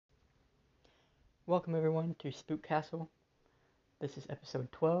Welcome everyone to Spook Castle. This is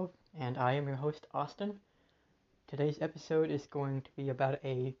episode 12, and I am your host, Austin. Today's episode is going to be about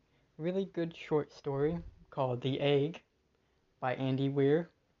a really good short story called The Egg by Andy Weir.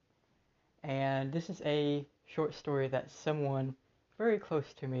 And this is a short story that someone very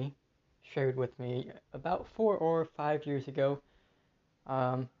close to me shared with me about 4 or 5 years ago.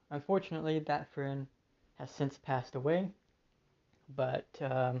 Unfortunately, that friend has since passed away, but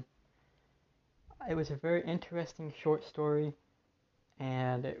it was a very interesting short story,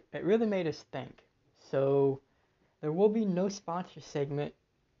 and it really made us think. So there will be no sponsor segment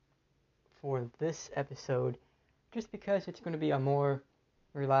for this episode, just because it's going to be a more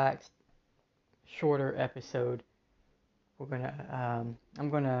relaxed, shorter episode. I'm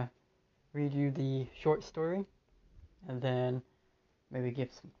gonna read you the short story, and then maybe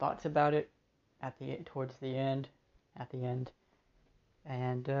give some thoughts about it towards the end, at the end,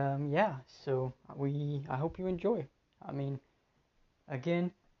 and yeah. So I hope you enjoy. I mean,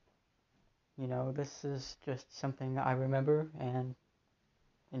 again, this is just something I remember and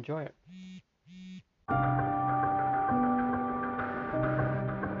enjoy it.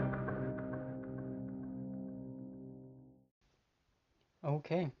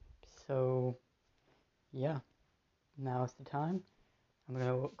 Okay, so yeah, now's the time. I'm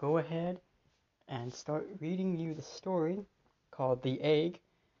gonna go ahead and start reading you the story called The Egg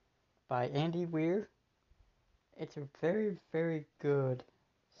by Andy Weir. It's a very, very good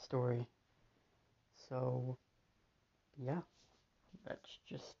story. So yeah, let's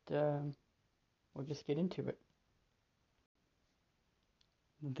just we'll just get into it.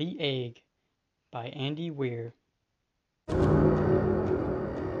 The Egg by Andy Weir.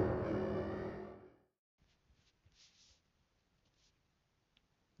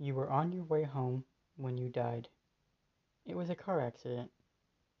 You were on your way home when you died. It was a car accident.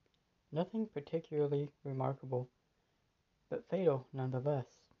 Nothing particularly remarkable, but fatal nonetheless.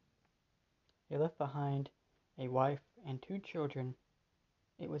 You left behind a wife and 2 children.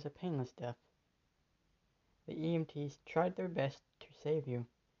 It was a painless death. The EMTs tried their best to save you,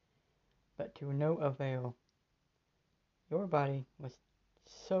 but to no avail. Your body was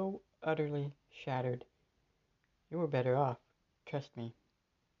so utterly shattered. You were better off, trust me.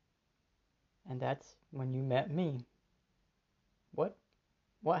 And that's when you met me. What?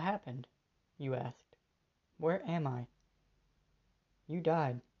 What happened? You asked. Where am I? You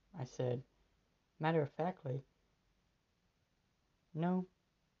died, I said, matter-of-factly. No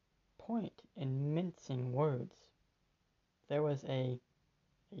point in mincing words. There was a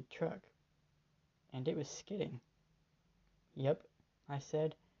truck, and it was skidding. Yep, I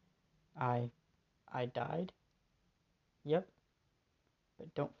said. I died? Yep,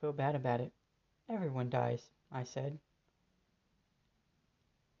 but don't feel bad about it. Everyone dies, I said.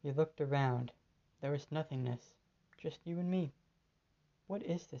 You looked around. There was nothingness, just you and me. What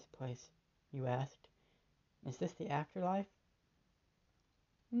is this place? You asked. Is this the afterlife?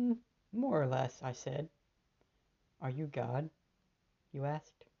 More or less, I said. Are you God? You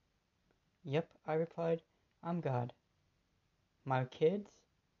asked. Yep, I replied. I'm God. My kids?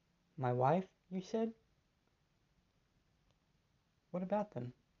 My wife, you said? What about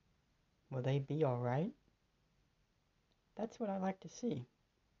them? Will they be all right? That's what I like to see,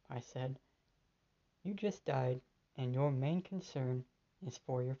 I said. You just died, and your main concern is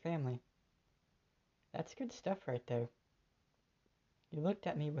for your family. That's good stuff right there. You looked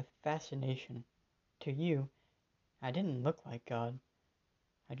at me with fascination. To you, I didn't look like God.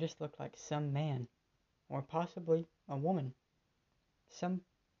 I just looked like some man, or possibly a woman. Some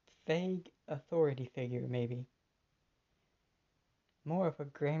vague authority figure, maybe. More of a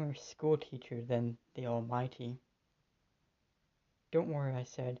grammar school teacher than the Almighty. Don't worry, I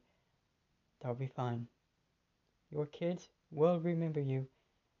said. They'll be fine. Your kids will remember you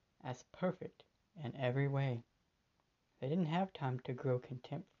as perfect in every way. They didn't have time to grow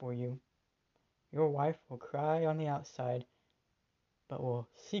contempt for you. Your wife will cry on the outside, but will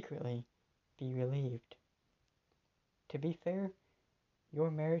secretly be relieved. To be fair,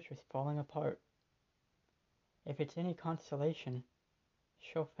 your marriage was falling apart. If it's any consolation,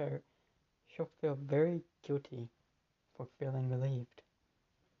 she'll feel very guilty for feeling relieved.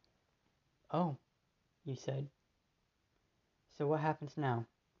 Oh, you said. So what happens now?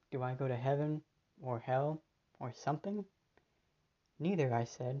 Do I go to heaven, or hell, or something? Neither, I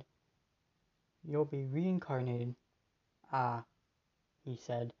said. You'll be reincarnated. Ah, he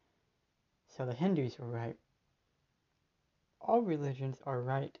said. So the Hindus were right. All religions are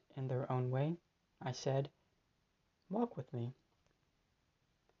right in their own way, I said. Walk with me.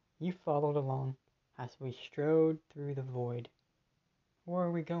 You followed along as we strode through the void. Where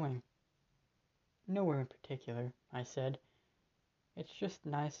are we going? Nowhere in particular, I said. It's just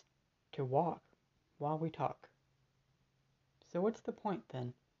nice to walk while we talk. So what's the point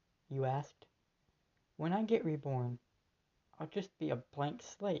then? You asked. When I get reborn, I'll just be a blank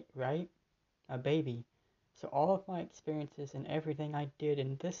slate, right? A baby. So all of my experiences and everything I did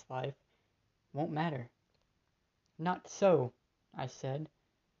in this life won't matter. Not so, I said.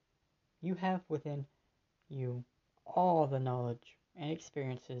 You have within you all the knowledge and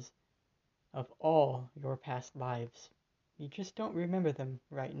experiences of all your past lives. You just don't remember them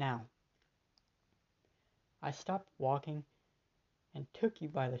right now. I stopped walking and took you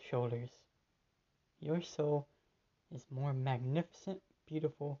by the shoulders. Your soul is more magnificent,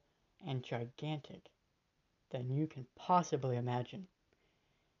 beautiful, and gigantic than you can possibly imagine.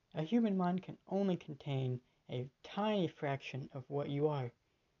 A human mind can only contain a tiny fraction of what you are.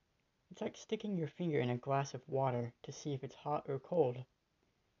 It's like sticking your finger in a glass of water to see if it's hot or cold.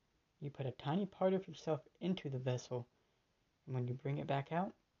 You put a tiny part of yourself into the vessel, and when you bring it back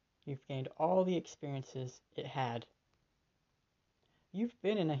out, you've gained all the experiences it had. You've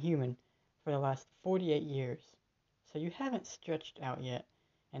been in a human for the last 48 years, so you haven't stretched out yet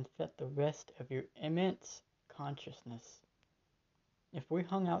and felt the rest of your immense consciousness. If we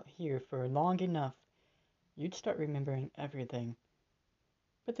hung out here for long enough, you'd start remembering everything.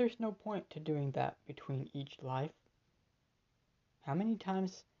 But there's no point to doing that between each life. How many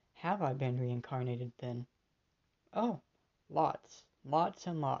times have I been reincarnated then? Oh, lots, lots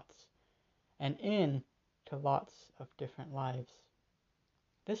and lots, and in to lots of different lives.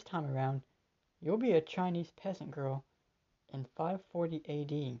 This time around, you'll be a Chinese peasant girl in 540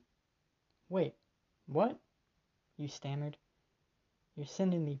 AD. Wait, what? You stammered. You're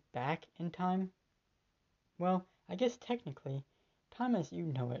sending me back in time? Well, I guess technically, time as you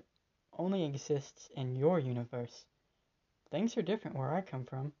know it only exists in your universe. Things are different where I come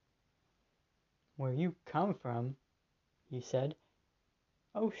from. Where you come from, you said.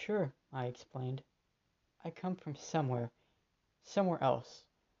 Oh, sure, I explained. I come from somewhere else,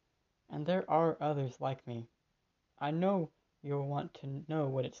 and there are others like me. I know you'll want to know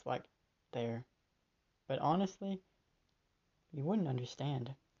what it's like there, but honestly, you wouldn't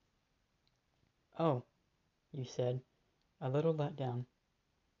understand. Oh, you said, a little let down.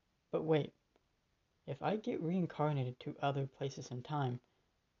 But wait, if I get reincarnated to other places in time,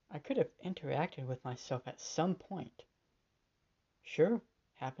 I could have interacted with myself at some point. Sure,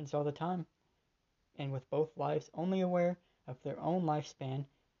 happens all the time. And with both lives only aware of their own lifespan,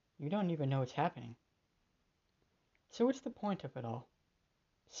 you don't even know it's happening. So what's the point of it all?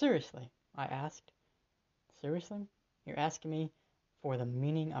 Seriously, I asked. Seriously? You're asking me for the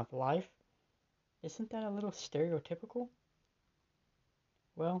meaning of life? Isn't that a little stereotypical?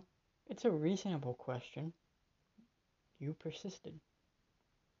 Well, it's a reasonable question. You persisted.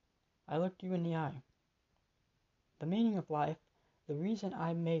 I looked you in the eye. The meaning of life, the reason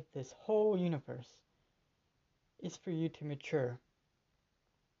I made this whole universe, is for you to mature.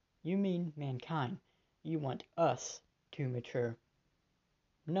 You mean mankind. You want us to mature.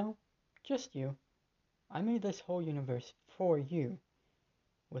 No, just you. I made this whole universe for you.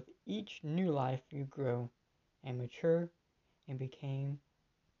 With each new life you grow and mature and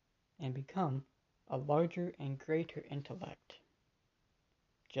become a larger and greater intellect.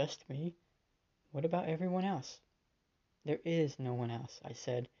 Just me? What about everyone else? There is no one else, I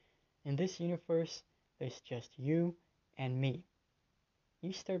said. In this universe, there's just you and me.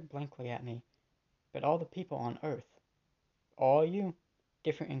 You stared blankly at me. But all the people on Earth. All you.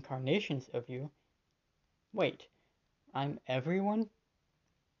 Different incarnations of you. Wait, I'm everyone?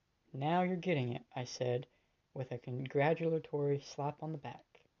 Now you're getting it, I said, with a congratulatory slap on the back.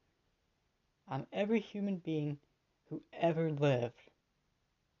 I'm every human being who ever lived.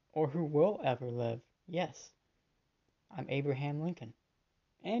 Or who will ever live, yes. I'm Abraham Lincoln.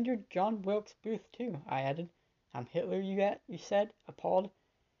 And you're John Wilkes Booth, too, I added. I'm Hitler, you said, appalled.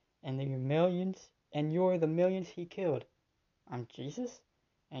 And you're the millions he killed. I'm Jesus,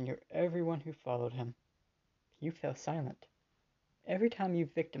 and you're everyone who followed him. You fell silent. Every time you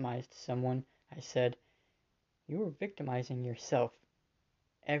victimized someone, I said, you were victimizing yourself.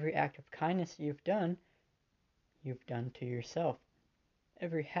 Every act of kindness you've done to yourself.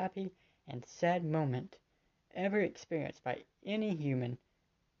 Every happy and sad moment ever experienced by any human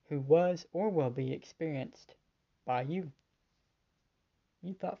who was or will be experienced by you.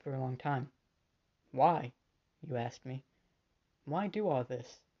 You thought for a long time. Why? You asked me. Why do all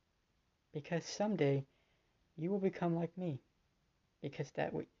this? Because someday you will become like me. Because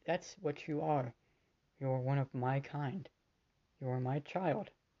that's what you are. You're one of my kind. You're my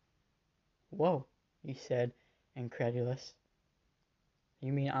child. Whoa, you said, incredulous.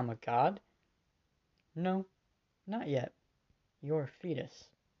 You mean I'm a god? No, not yet. You're a fetus.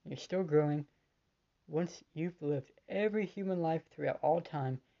 You're still growing. Once you've lived every human life throughout all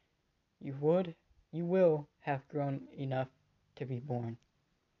time, you would, you will have grown enough to be born.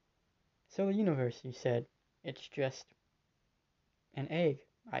 So the universe, you said, it's just an egg,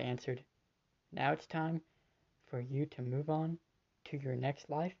 I answered. Now it's time for you to move on to your next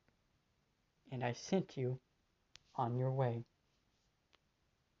life, and I sent you on your way.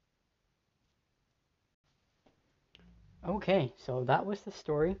 Okay, so that was the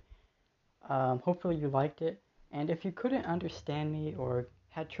story. Hopefully you liked it. And if you couldn't understand me or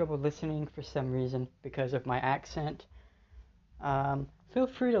had trouble listening for some reason because of my accent, feel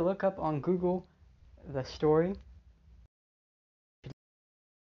free to look up on Google the story.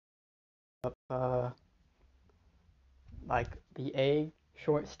 Uh, like the Egg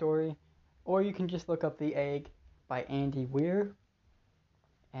short story, or you can just look up The Egg by Andy Weir,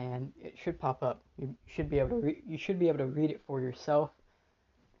 and it should pop up. You should be able to read it for yourself.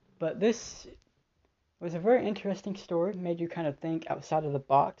 But this was a very interesting story, made you kind of think outside of the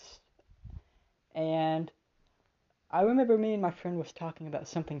box. And I remember me and my friend was talking about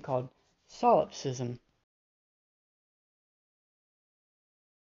something called solipsism.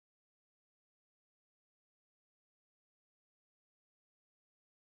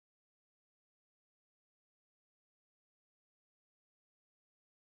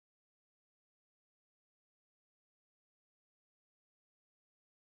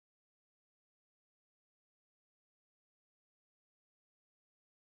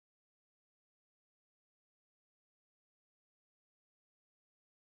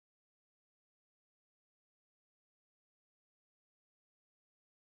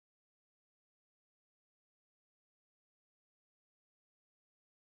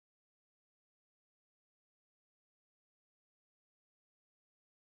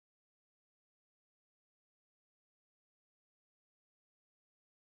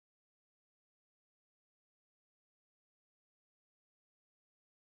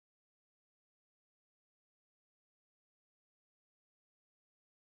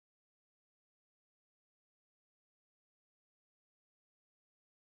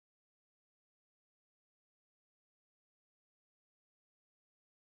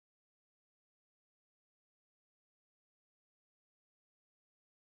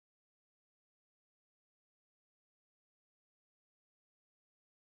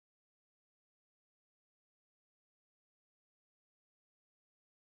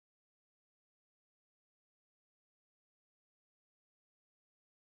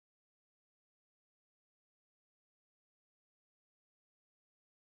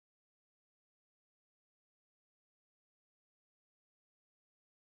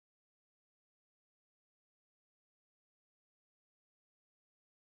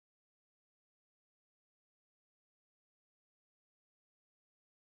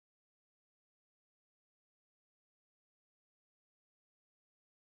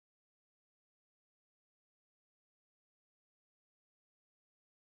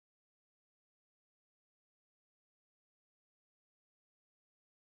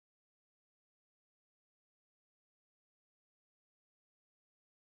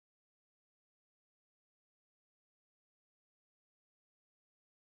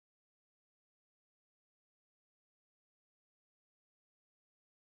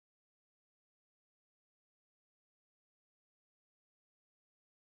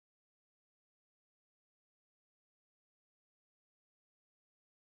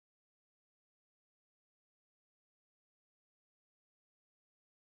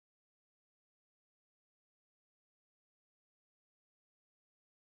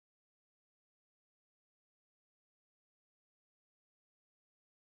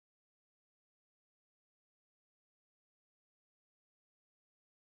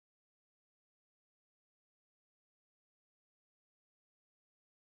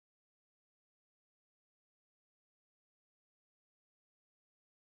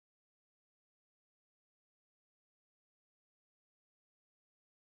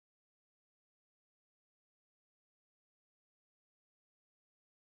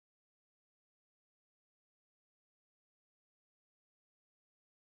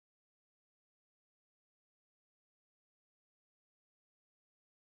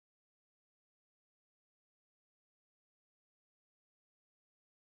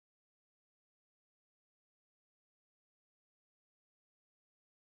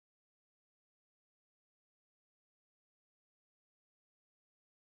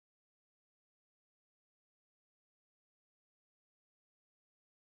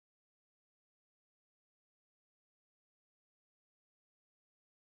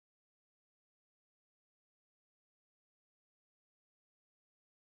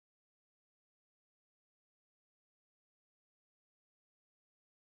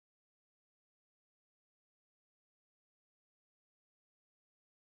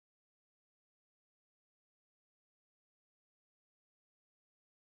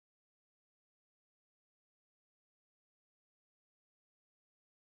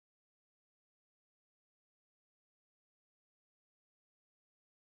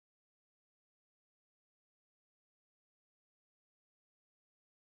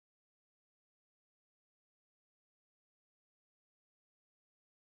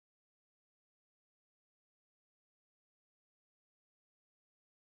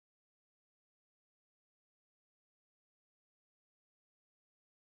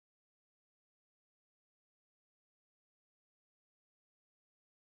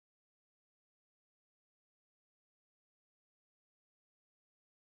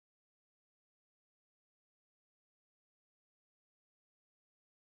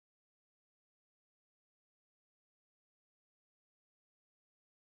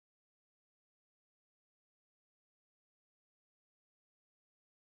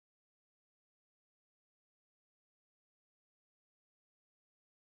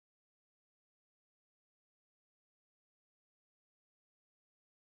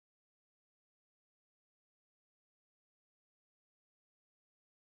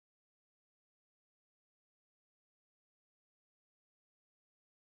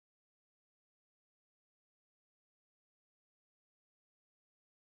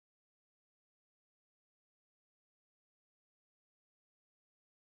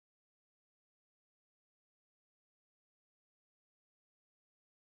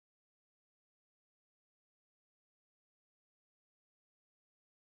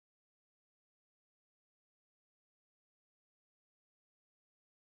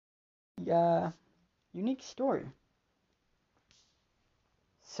 unique story.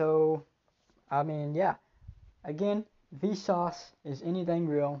 So, I mean, yeah. Again, Vsauce is anything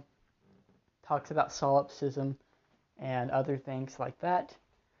real. Talks about solipsism and other things like that.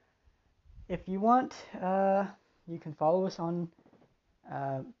 If you want, you can follow us on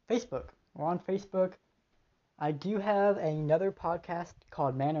Facebook. We're on Facebook. I do have another podcast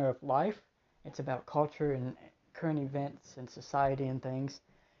called Manner of Life. It's about culture and current events and society and things.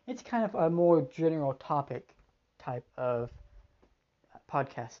 It's kind of a more general topic type of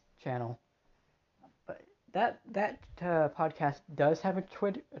podcast channel. But that podcast does have a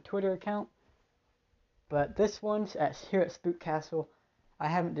Twitter account. But this one's here at Spook Castle. I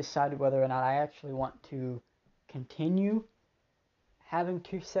haven't decided whether or not I actually want to continue having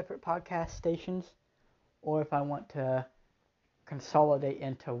two separate podcast stations, or if I want to consolidate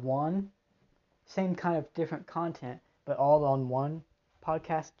into one, same kind of different content, but all on one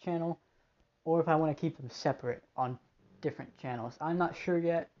podcast channel, or if I want to keep them separate on different channels. I'm not sure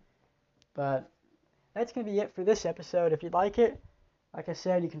yet, but that's going to be it for this episode. If you like it, like I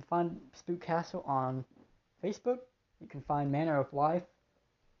said, you can find Spook Castle on Facebook. You can find Manner of Life,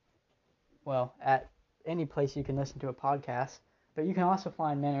 well, at any place you can listen to a podcast. But you can also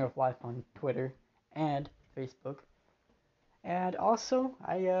find Manner of Life on Twitter and Facebook. And also,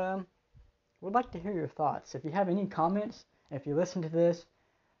 I would like to hear your thoughts. If you have any comments, if you listen to this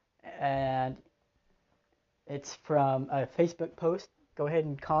and it's from a Facebook post, go ahead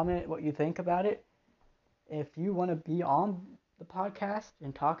and comment what you think about it. If you want to be on the podcast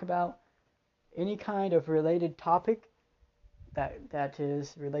and talk about any kind of related topic that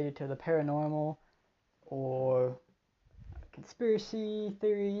is related to the paranormal or conspiracy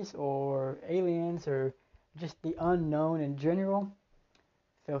theories or aliens or just the unknown in general,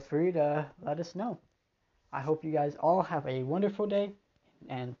 feel free to let us know. I hope you guys all have a wonderful day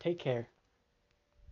and take care.